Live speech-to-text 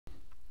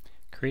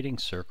Creating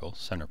circle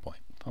center point.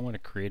 If I want to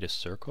create a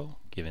circle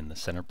given the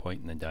center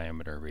point and the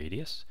diameter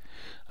radius,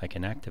 I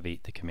can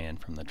activate the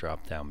command from the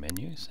drop down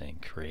menu saying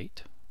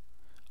create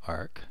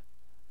arc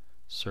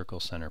circle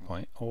center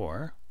point,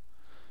 or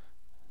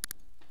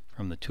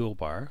from the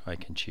toolbar I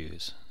can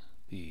choose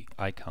the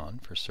icon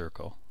for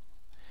circle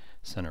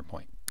center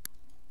point.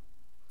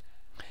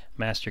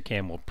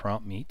 Mastercam will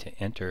prompt me to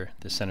enter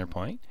the center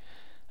point.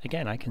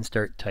 Again, I can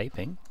start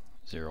typing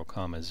 0,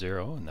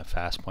 0 and the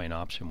fast point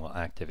option will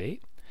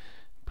activate.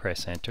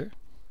 Press enter.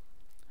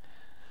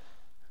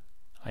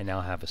 I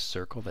now have a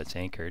circle that's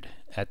anchored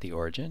at the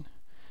origin,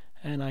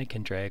 and I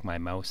can drag my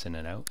mouse in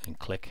and out and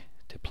click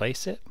to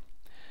place it.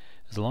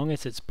 As long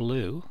as it's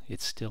blue,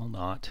 it's still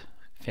not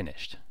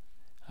finished.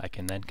 I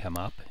can then come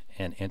up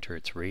and enter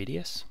its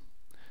radius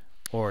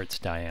or its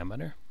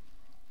diameter,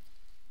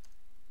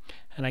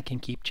 and I can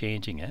keep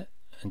changing it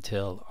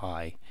until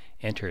I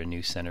enter a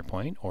new center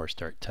point or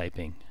start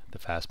typing the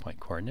fast point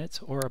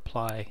coordinates or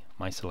apply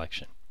my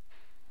selection.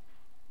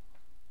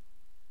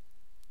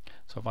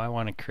 So if I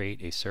want to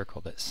create a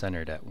circle that's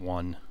centered at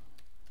 1,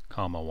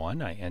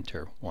 1, I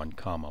enter 1,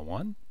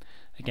 1.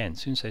 Again, as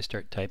soon as I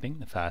start typing,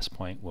 the fast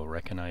point will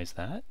recognize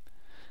that.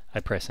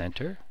 I press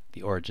enter.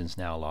 The origin's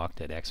now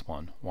locked at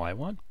x1,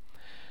 y1.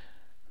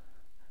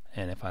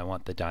 And if I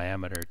want the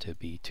diameter to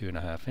be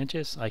 2.5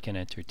 inches, I can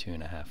enter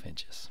 2.5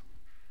 inches.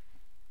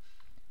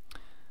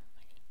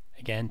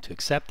 Again, to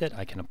accept it,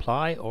 I can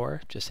apply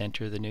or just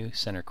enter the new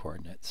center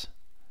coordinates.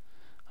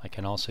 I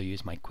can also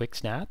use my quick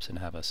snaps and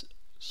have a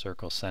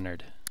circle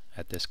centered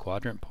at this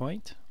quadrant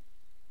point.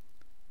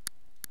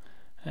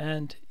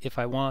 And if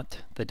I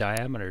want the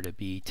diameter to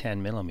be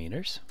 10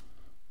 millimeters,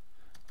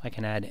 I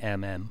can add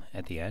mm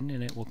at the end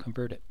and it will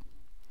convert it.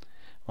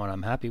 When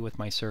I'm happy with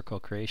my circle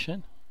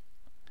creation,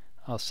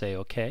 I'll say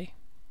OK.